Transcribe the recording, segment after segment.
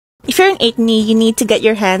If you're an ATINY, you need to get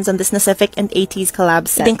your hands on this NACIFIC and ATEEZ collab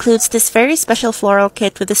set. It includes this very special floral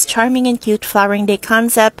kit with this charming and cute flowering day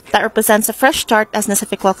concept that represents a fresh start as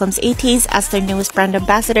NACIFIC welcomes ATEEZ as their newest brand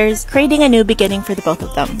ambassadors, creating a new beginning for the both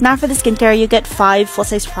of them. Now for the skincare, you get 5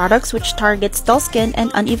 full-size products which targets dull skin and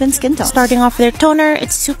uneven skin tones. Starting off with their toner,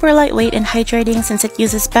 it's super lightweight and hydrating since it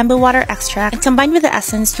uses bamboo water extract, and combined with the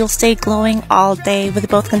essence, you'll stay glowing all day, with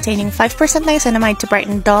both containing 5% niacinamide to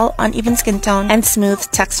brighten dull, uneven skin tone and smooth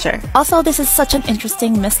texture. Also, this is such an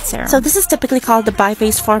interesting mist serum. So this is typically called the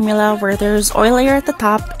bi-phase formula, where there's oil layer at the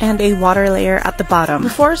top and a water layer at the bottom.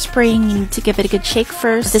 Before spraying, you need to give it a good shake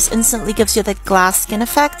first. This instantly gives you that glass skin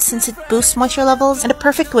effect since it boosts moisture levels and a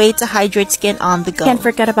perfect way to hydrate skin on the go. Can't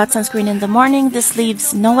forget about sunscreen in the morning. This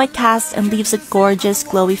leaves no white cast and leaves a gorgeous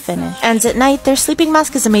glowy finish. And at night, their sleeping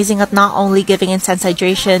mask is amazing at not only giving intense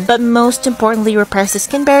hydration, but most importantly repairs the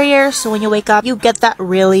skin barrier, so when you wake up, you get that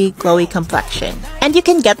really glowy complexion. And you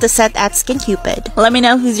can get the set at Cupid. Let me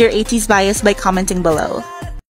know who's your ATEEZ bias by commenting below.